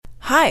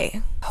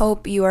Hi,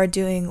 hope you are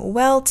doing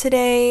well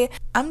today.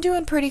 I'm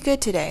doing pretty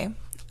good today.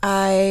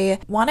 I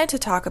wanted to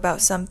talk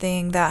about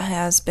something that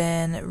has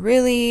been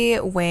really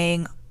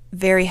weighing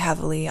very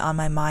heavily on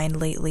my mind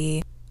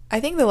lately. I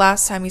think the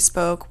last time we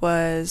spoke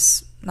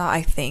was, the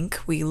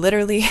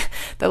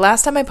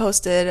last time I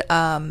posted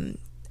an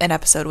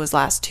episode was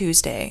last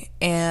Tuesday,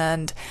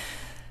 and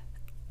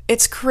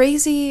it's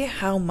crazy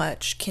how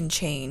much can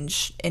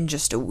change in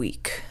just a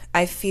week.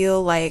 I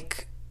feel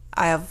like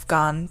I have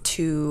gone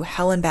to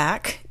hell and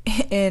back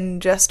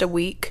in just a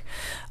week.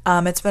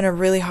 It's been a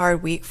really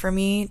hard week for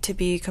me, to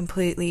be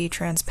completely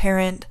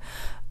transparent.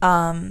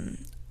 I'm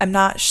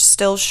not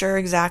still sure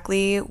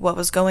exactly what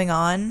was going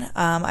on.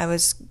 I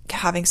was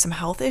having some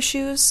health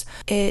issues.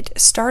 It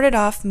started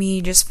off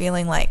me just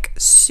feeling like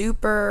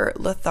super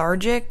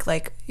lethargic,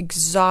 like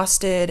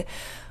exhausted,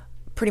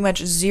 pretty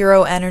much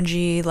zero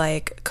energy,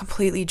 like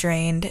completely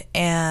drained.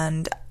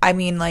 And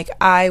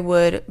I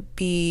would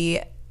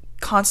be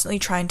constantly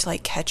trying to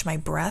like catch my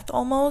breath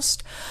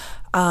almost.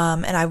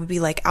 And I would be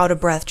like out of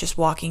breath just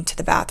walking to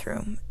the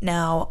bathroom.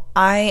 Now,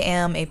 I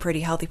am a pretty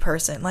healthy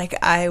person. Like,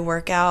 I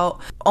work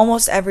out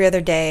almost every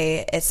other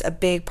day. It's a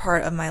big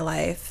part of my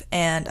life,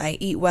 and I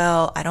eat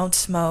well. I don't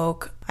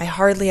smoke. I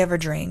hardly ever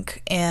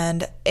drink,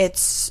 and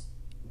it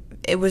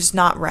was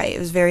not right. It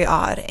was very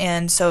odd.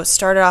 And so it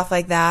started off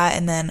like that,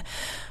 and then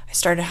I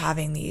started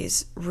having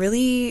these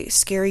really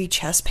scary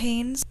chest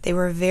pains. They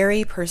were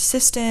very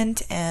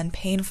persistent and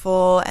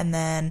painful, and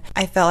then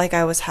I felt like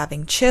I was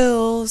having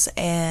chills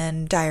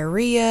and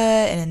diarrhea,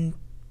 and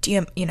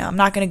I'm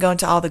not going to go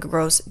into all the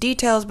gross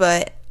details,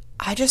 but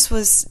I just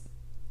was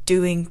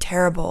doing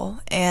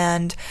terrible.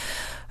 And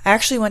I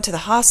actually went to the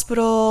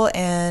hospital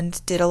and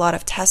did a lot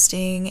of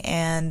testing,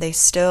 and they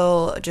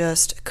still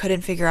just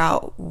couldn't figure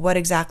out what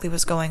exactly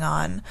was going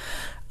on.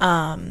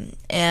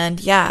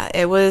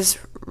 It was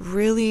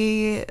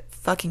really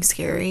fucking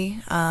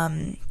scary.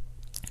 And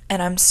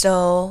I'm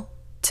still,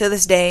 to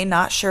this day,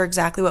 not sure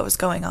exactly what was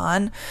going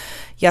on.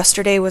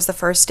 Yesterday was the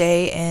first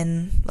day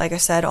in, like I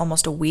said,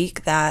 almost a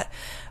week that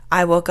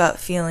I woke up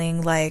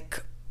feeling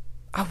like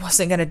I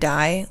wasn't gonna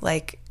die,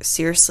 like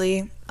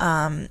seriously.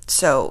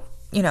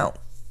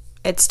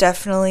 It's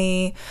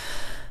definitely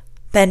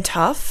been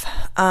tough.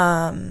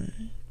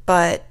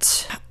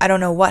 But I don't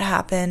know what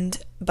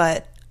happened,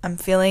 but I'm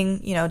feeling,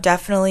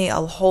 definitely a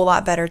whole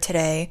lot better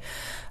today.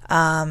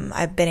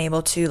 I've been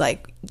able to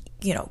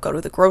go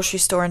to the grocery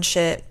store and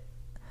shit.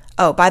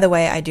 Oh, by the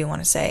way, I do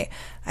want to say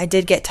I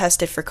did get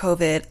tested for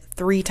COVID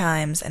 3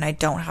 times and I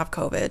don't have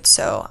COVID.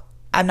 So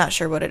I'm not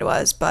sure what it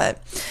was,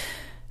 but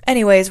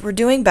anyways, we're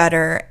doing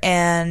better.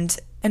 And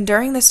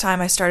during this time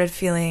I started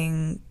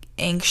feeling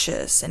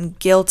anxious and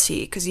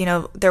guilty because,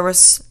 there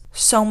was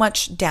so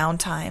much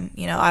downtime.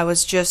 I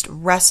was just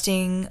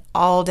resting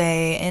all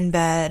day in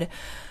bed,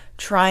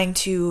 trying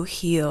to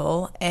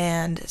heal,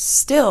 and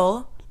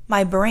still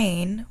my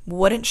brain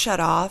wouldn't shut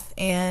off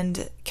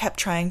and kept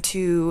trying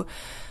to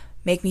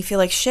make me feel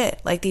like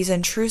shit. Like these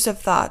intrusive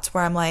thoughts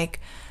where I'm like,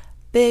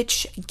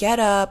 bitch, get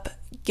up,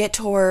 get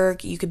to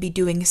work. You could be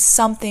doing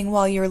something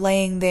while you're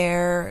laying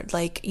there,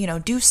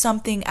 do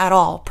something at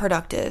all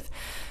productive.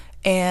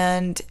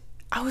 And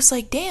I was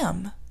like,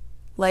 damn,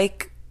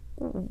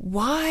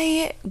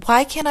 why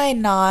can I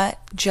not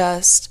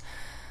just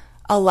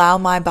allow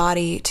my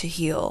body to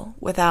heal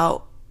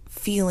without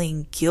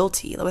feeling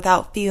guilty,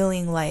 without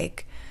feeling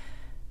like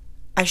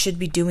I should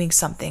be doing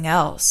something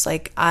else?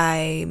 Like,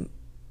 I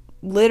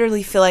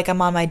literally feel like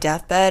I'm on my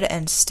deathbed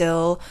and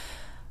still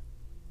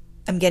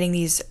I'm getting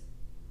these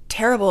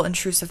terrible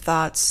intrusive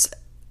thoughts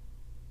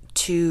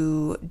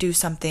to do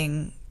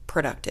something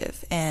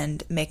productive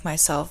and make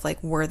myself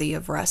worthy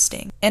of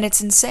resting. And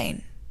it's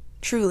insane,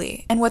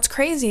 truly. And what's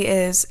crazy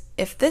is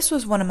if this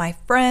was one of my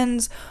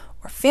friends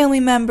or family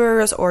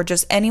members or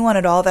just anyone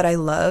at all that I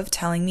love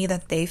telling me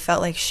that they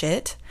felt like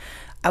shit,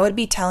 I would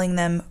be telling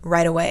them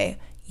right away,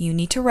 you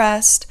need to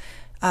rest,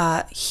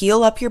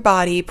 heal up your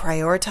body,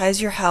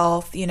 prioritize your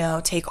health,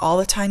 take all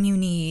the time you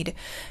need.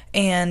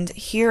 And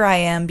here I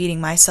am beating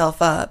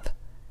myself up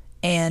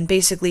and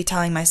basically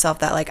telling myself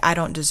that I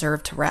don't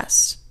deserve to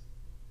rest.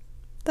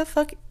 The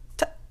fuck?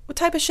 What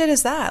type of shit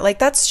is that?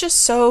 That's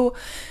just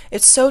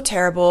it's so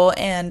terrible.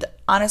 And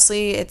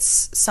honestly,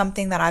 it's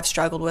something that I've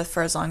struggled with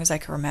for as long as I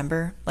can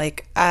remember.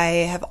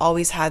 I have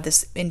always had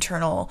this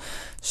internal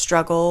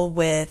struggle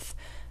with,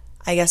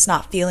 I guess,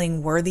 not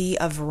feeling worthy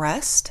of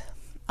rest.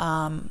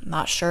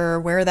 Not sure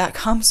where that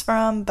comes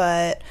from,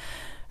 but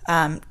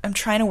I'm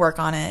trying to work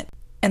on it.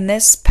 And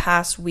this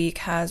past week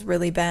has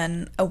really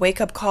been a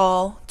wake-up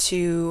call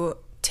to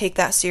take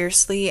that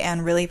seriously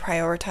and really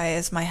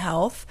prioritize my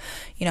health,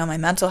 my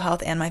mental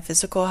health and my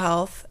physical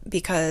health,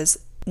 because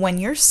when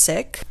you're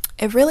sick,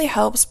 it really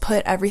helps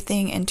put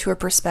everything into a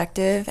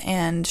perspective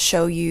and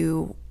show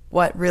you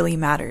what really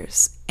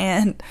matters.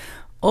 And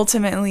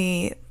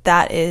ultimately,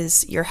 that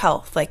is your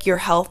health. Your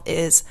health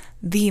is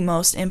the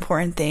most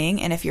important thing,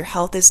 and if your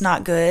health is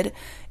not good,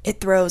 it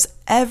throws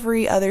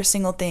every other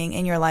single thing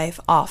in your life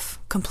off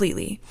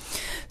completely.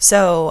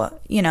 So,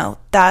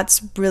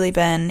 that's really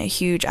been a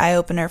huge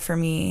eye-opener for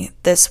me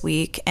this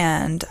week,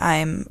 and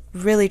I'm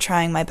really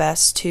trying my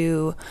best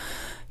to,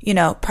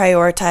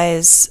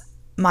 prioritize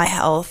my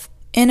health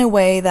in a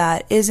way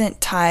that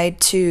isn't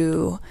tied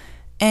to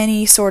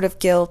any sort of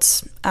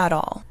guilt at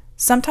all.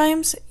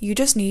 Sometimes you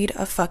just need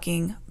a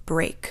fucking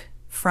break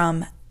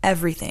from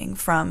everything,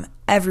 from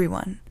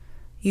everyone.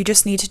 You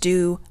just need to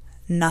do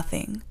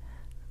nothing.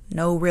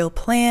 No real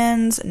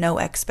plans, no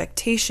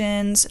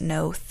expectations,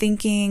 no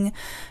thinking,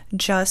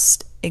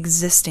 just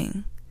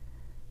existing.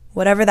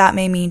 Whatever that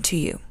may mean to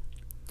you.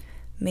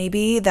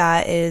 Maybe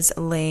that is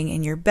laying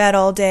in your bed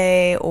all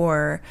day,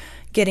 or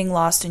getting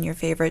lost in your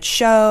favorite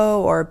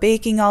show, or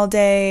baking all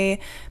day,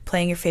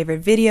 playing your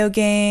favorite video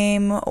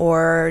game,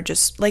 or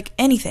just like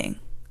anything.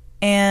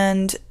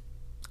 And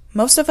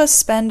most of us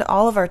spend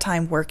all of our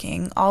time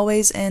working,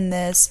 always in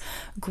this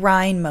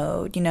grind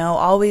mode,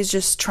 always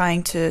just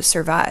trying to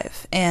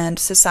survive. And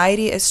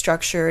society is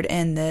structured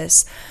in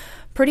this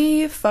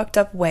pretty fucked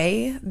up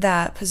way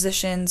that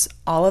positions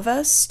all of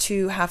us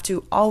to have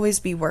to always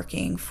be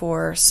working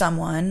for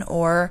someone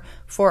or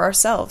for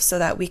ourselves so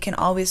that we can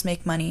always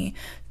make money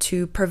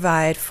to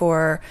provide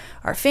for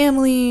our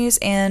families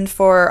and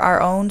for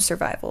our own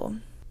survival.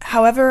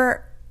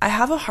 However, I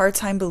have a hard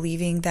time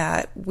believing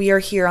that we are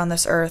here on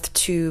this earth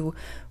to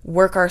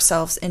work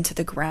ourselves into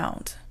the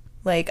ground.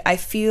 I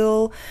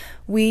feel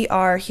we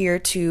are here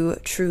to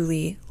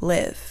truly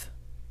live,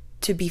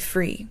 to be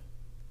free.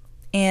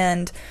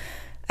 And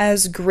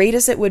as great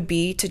as it would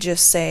be to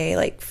just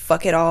say,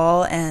 fuck it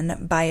all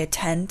and buy a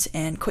tent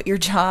and quit your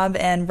job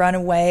and run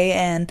away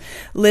and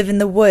live in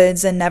the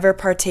woods and never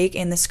partake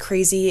in this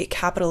crazy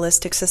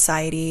capitalistic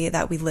society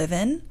that we live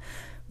in,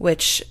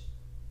 which,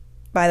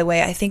 by the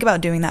way, I think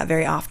about doing that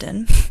very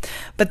often.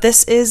 But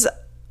this is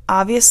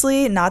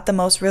obviously not the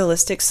most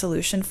realistic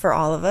solution for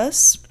all of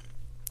us.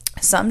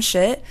 Some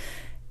shit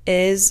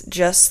is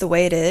just the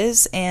way it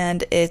is,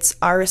 and it's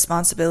our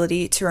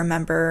responsibility to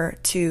remember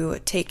to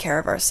take care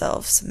of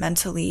ourselves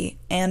mentally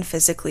and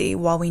physically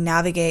while we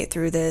navigate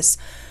through this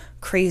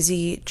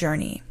crazy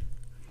journey.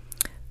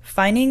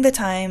 Finding the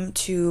time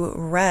to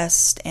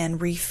rest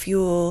and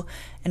refuel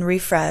and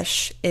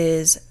refresh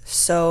is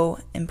so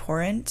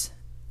important,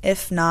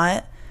 if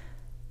not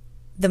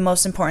the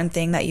most important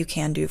thing that you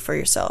can do for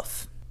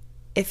yourself.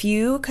 If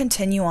you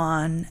continue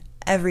on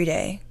every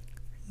day,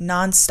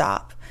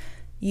 nonstop,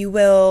 you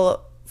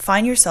will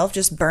find yourself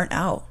just burnt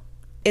out.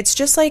 It's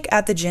just like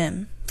at the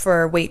gym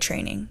for weight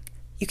training.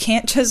 You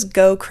can't just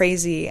go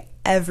crazy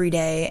every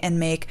day and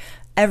make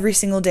every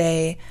single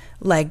day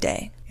leg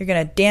day. You're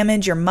going to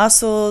damage your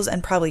muscles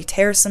and probably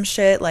tear some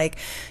shit.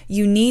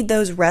 You need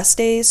those rest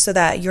days so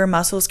that your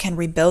muscles can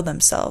rebuild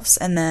themselves.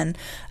 And then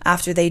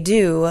after they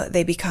do,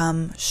 they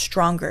become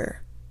stronger.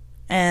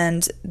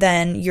 And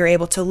then you're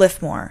able to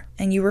lift more.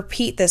 And you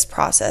repeat this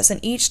process.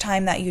 And each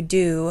time that you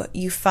do,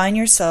 you find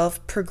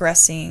yourself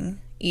progressing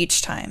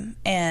each time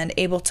and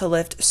able to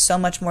lift so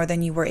much more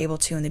than you were able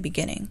to in the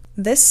beginning.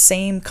 This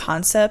same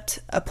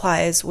concept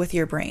applies with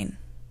your brain.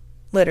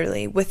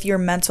 Literally, with your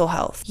mental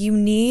health. You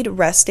need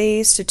rest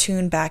days to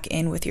tune back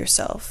in with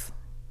yourself.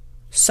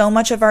 So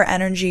much of our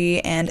energy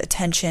and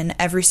attention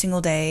every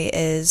single day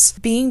is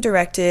being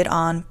directed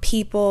on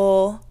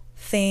people,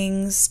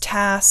 things,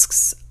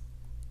 tasks,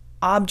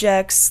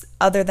 objects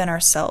other than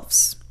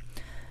ourselves.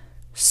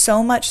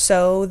 So much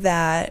so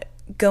that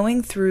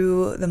going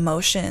through the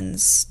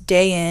motions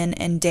day in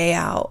and day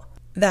out,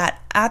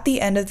 that at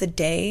the end of the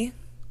day,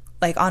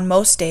 on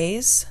most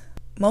days,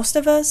 most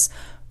of us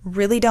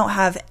really don't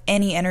have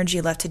any energy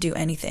left to do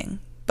anything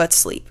but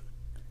sleep.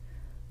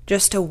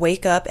 Just to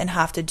wake up and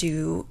have to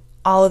do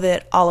all of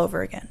it all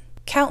over again.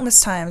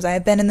 Countless times I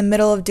have been in the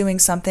middle of doing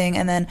something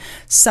and then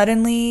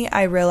suddenly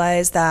I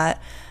realize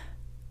that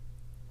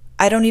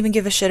I don't even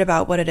give a shit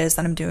about what it is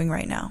that I'm doing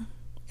right now.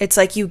 It's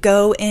like you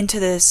go into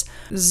this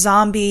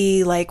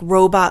zombie,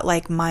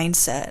 robot-like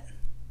mindset.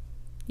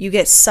 You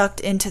get sucked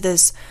into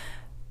this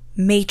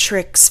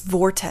matrix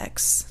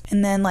vortex.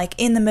 And then,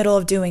 in the middle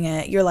of doing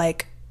it, you're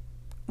like,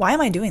 why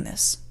am I doing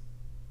this?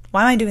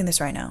 Why am I doing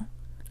this right now?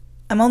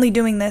 I'm only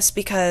doing this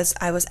because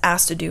I was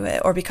asked to do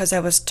it or because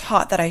I was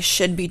taught that I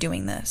should be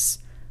doing this.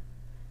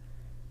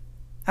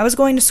 I was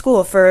going to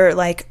school for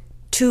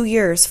 2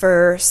 years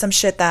for some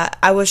shit that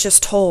I was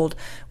just told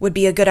would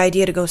be a good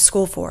idea to go to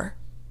school for.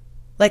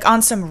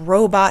 On some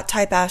robot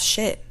type ass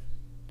shit.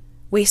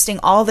 Wasting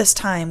all this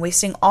time,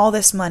 wasting all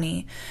this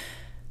money,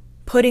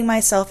 putting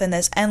myself in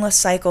this endless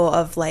cycle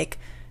of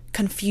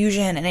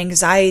confusion and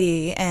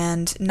anxiety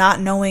and not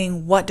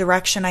knowing what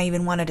direction I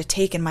even wanted to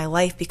take in my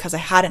life because I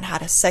hadn't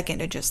had a second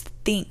to just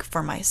think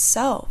for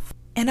myself.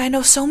 And I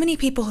know so many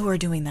people who are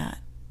doing that.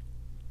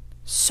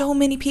 So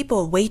many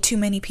people, way too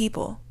many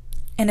people.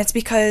 And it's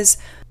because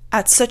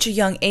at such a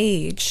young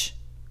age,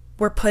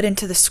 we're put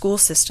into the school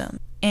system.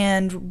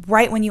 And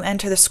right when you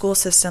enter the school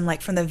system,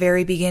 from the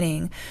very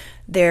beginning,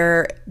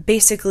 they're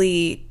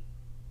basically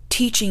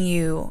teaching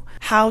you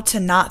how to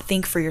not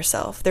think for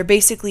yourself. They're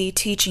basically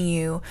teaching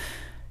you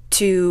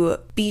to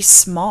be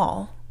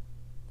small,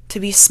 to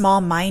be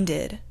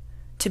small-minded,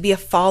 to be a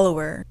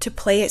follower, to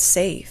play it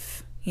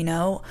safe, you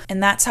know?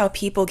 And that's how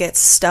people get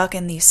stuck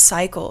in these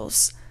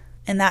cycles.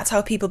 And that's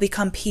how people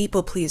become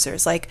people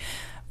pleasers. Like,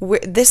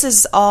 this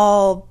is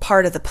all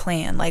part of the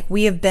plan. Like,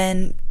 we have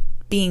been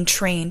being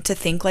trained to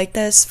think like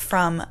this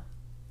from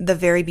the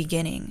very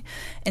beginning.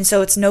 And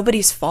so it's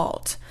nobody's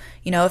fault.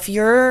 You know, if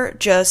you're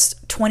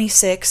just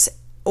 26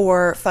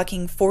 or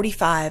fucking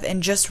 45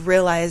 and just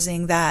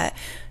realizing that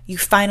you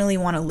finally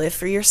want to live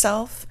for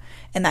yourself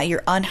and that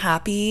you're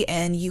unhappy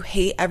and you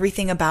hate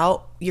everything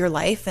about your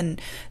life and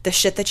the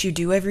shit that you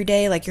do every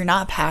day, like you're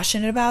not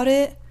passionate about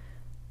it,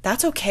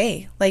 that's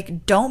okay.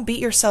 Like, don't beat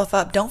yourself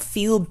up. Don't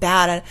feel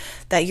bad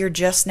that you're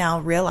just now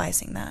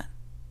realizing that.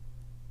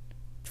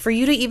 For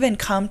you to even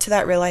come to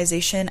that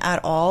realization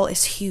at all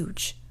is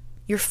huge.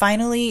 You're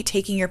finally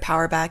taking your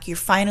power back. You're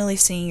finally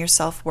seeing your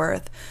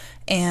self-worth.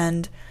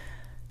 And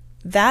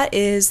that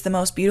is the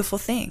most beautiful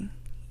thing.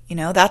 You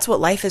know, that's what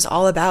life is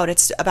all about.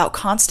 It's about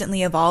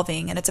constantly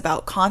evolving, and it's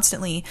about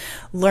constantly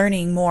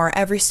learning more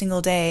every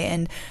single day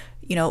and,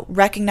 you know,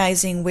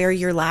 recognizing where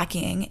you're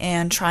lacking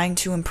and trying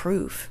to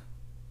improve.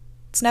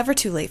 It's never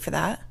too late for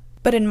that.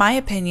 But in my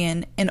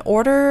opinion, in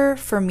order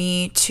for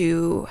me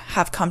to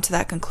have come to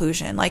that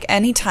conclusion, like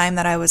any time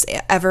that I was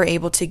ever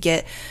able to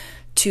get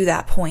to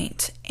that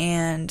point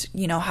and,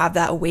 you know, have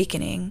that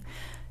awakening,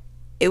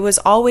 it was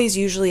always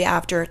usually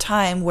after a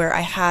time where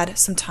I had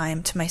some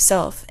time to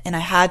myself and I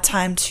had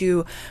time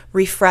to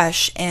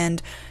refresh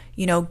and,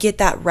 you know, get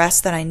that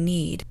rest that I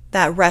need,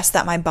 that rest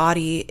that my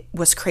body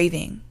was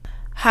craving.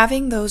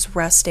 Having those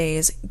rest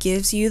days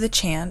gives you the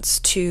chance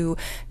to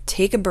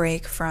take a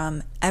break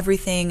from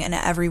everything and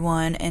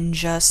everyone and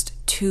just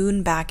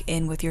tune back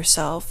in with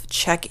yourself,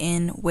 check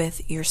in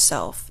with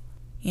yourself.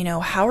 You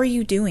know, how are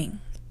you doing?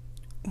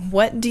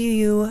 What do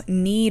you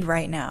need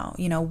right now?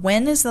 You know,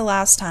 when is the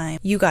last time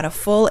you got a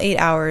full 8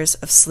 hours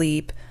of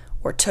sleep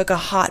or took a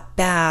hot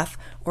bath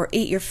or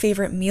ate your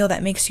favorite meal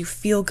that makes you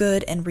feel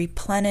good and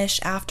replenish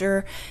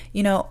after?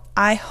 You know,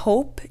 I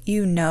hope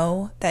you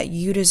know that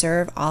you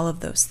deserve all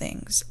of those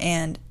things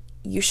and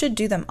you should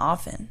do them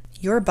often.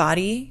 Your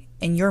body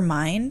and your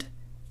mind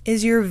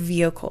is your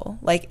vehicle.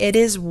 Like, it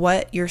is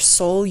what your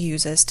soul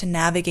uses to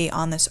navigate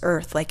on this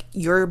earth. Like,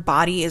 your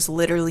body is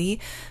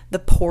literally the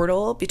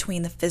portal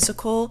between the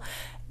physical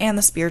and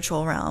the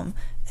spiritual realm.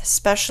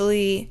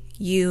 Especially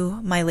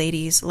you, my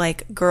ladies,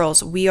 like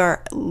girls, we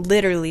are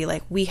literally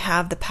like, we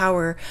have the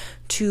power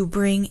to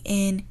bring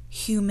in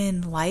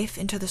human life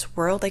into this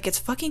world. Like, it's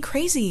fucking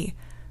crazy.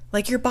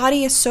 Like, your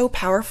body is so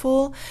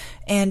powerful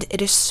and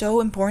it is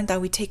so important that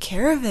we take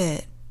care of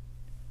it.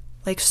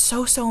 Like,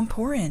 so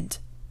important.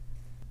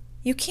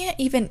 You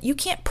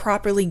can't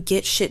properly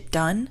get shit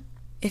done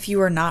if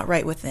you are not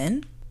right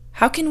within.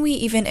 How can we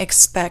even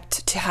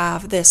expect to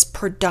have this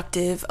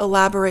productive,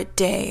 elaborate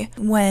day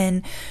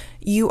when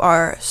you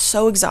are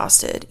so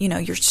exhausted? You know,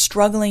 you're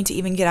struggling to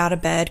even get out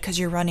of bed because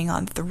you're running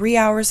on 3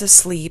 hours of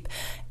sleep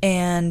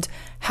and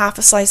half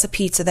a slice of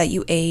pizza that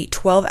you ate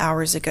 12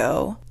 hours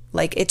ago.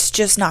 Like, it's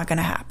just not going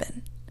to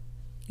happen.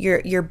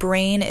 Your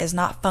brain is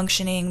not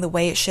functioning the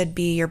way it should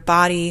be. Your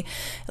body,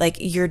 like,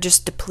 you're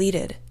just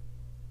depleted.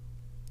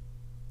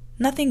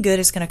 Nothing good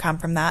is going to come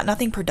from that,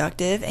 nothing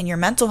productive, and your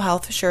mental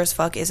health sure as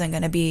fuck isn't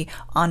going to be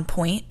on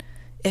point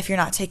if you're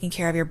not taking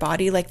care of your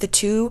body. Like, the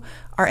two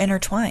are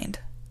intertwined.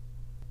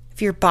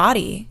 If your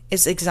body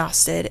is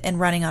exhausted and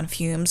running on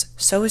fumes,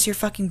 so is your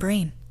fucking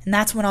brain. And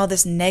that's when all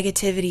this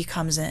negativity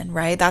comes in,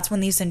 right? That's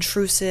when these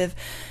intrusive,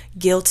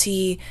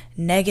 guilty,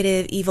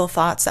 negative, evil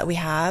thoughts that we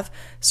have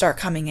start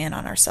coming in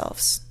on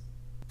ourselves.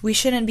 We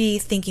shouldn't be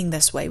thinking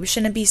this way. We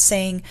shouldn't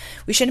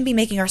be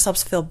making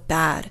ourselves feel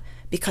bad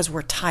because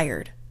we're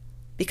tired,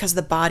 because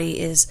the body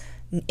is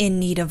in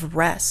need of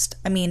rest.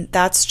 I mean,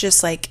 that's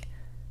just like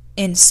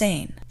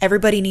insane.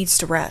 Everybody needs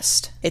to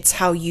rest. It's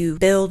how you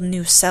build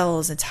new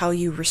cells. It's how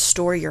you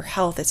restore your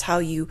health. It's how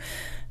you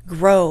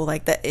grow.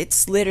 Like that.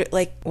 It's literally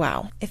like,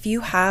 wow. If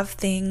you have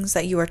things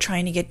that you are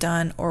trying to get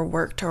done or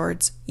work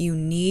towards, you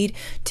need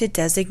to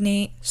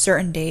designate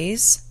certain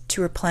days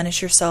to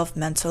replenish yourself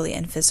mentally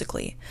and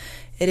physically.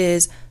 It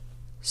is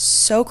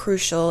so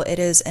crucial. It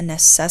is a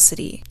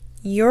necessity.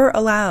 You're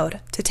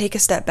allowed to take a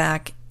step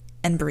back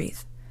and breathe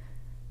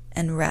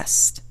and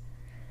rest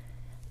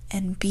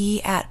and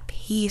be at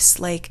peace.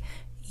 Like,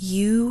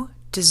 you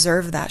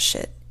deserve that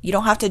shit. You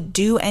don't have to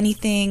do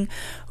anything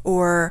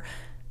or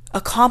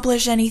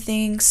accomplish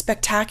anything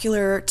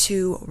spectacular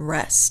to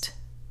rest.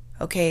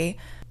 Okay?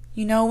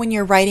 You know, when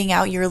you're writing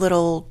out your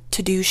little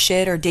to-do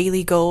shit or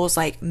daily goals,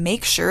 like,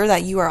 make sure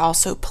that you are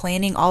also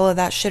planning all of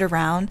that shit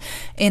around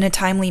in a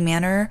timely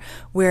manner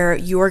where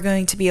you're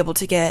going to be able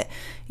to get,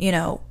 you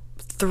know,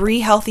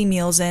 3 healthy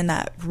meals in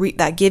that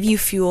give you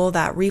fuel,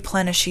 that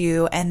replenish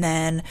you, and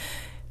then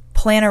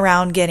plan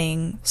around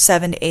getting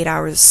 7 to 8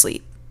 hours of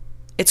sleep.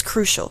 It's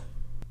crucial.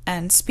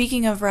 And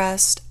speaking of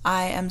rest,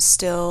 I am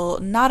still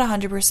not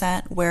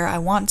 100% where I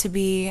want to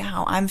be,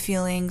 how I'm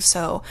feeling,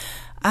 so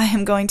I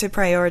am going to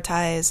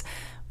prioritize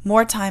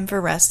more time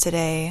for rest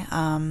today.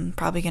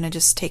 Probably gonna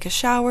just take a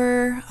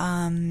shower,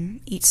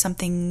 eat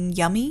something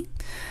yummy,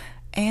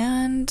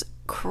 and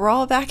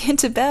crawl back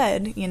into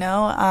bed,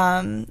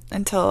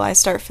 until I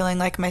start feeling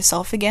like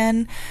myself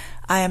again.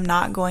 I am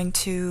not going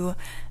to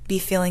be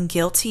feeling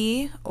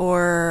guilty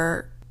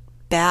or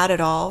bad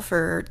at all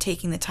for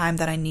taking the time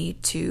that I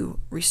need to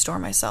restore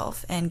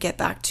myself and get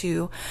back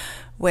to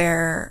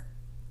where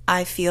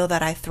I feel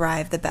that I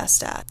thrive the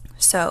best at.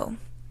 So,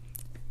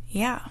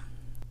 yeah.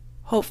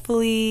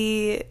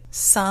 Hopefully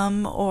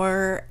some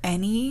or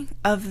any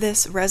of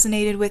this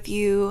resonated with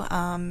you.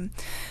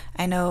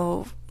 I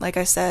know, like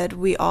I said,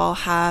 we all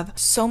have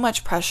so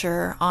much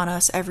pressure on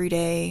us every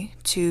day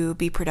to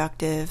be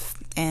productive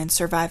and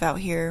survive out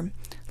here.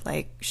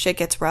 Like, shit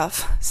gets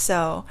rough.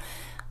 So,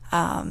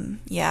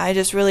 I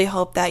just really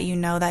hope that you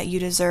know that you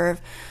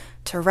deserve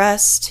to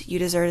rest. You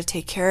deserve to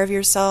take care of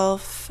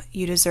yourself.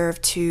 You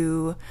deserve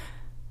to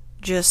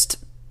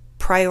just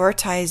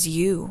prioritize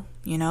you,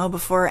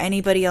 before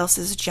anybody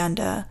else's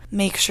agenda.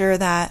 Make sure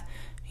that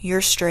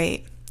you're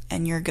straight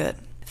and you're good.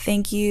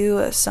 Thank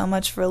you so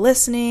much for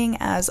listening.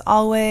 As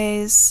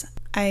always,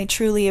 I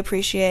truly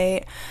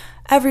appreciate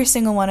every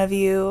single one of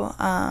you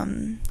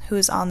who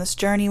is on this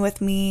journey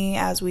with me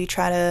as we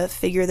try to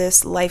figure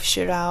this life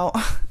shit out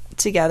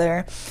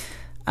together.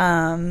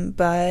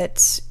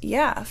 But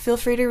yeah, feel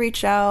free to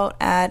reach out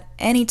at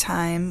any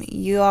time.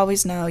 You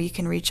always know you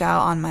can reach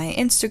out on my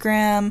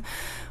Instagram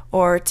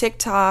or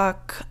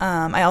TikTok.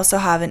 I also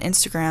have an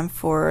Instagram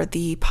for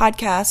the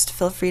podcast.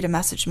 Feel free to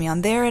message me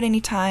on there at any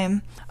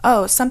time.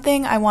 Oh,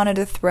 something I wanted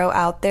to throw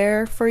out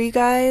there for you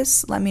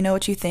guys. Let me know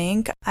what you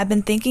think. I've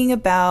been thinking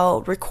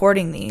about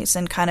recording these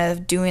and kind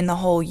of doing the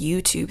whole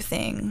YouTube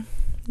thing.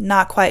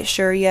 Not quite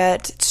sure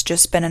yet. It's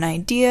just been an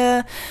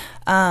idea.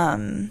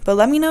 But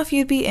let me know if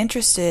you'd be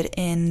interested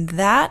in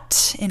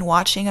that, in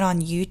watching it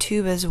on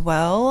YouTube as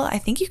well. I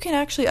think you can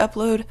actually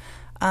upload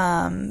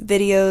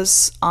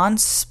videos on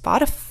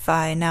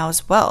Spotify now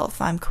as well, if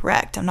I'm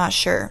correct. I'm not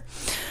sure.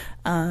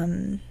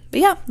 But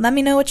yeah, let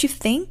me know what you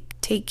think.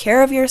 Take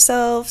care of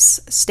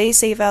yourselves, stay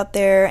safe out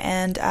there,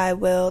 and I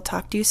will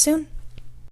talk to you soon.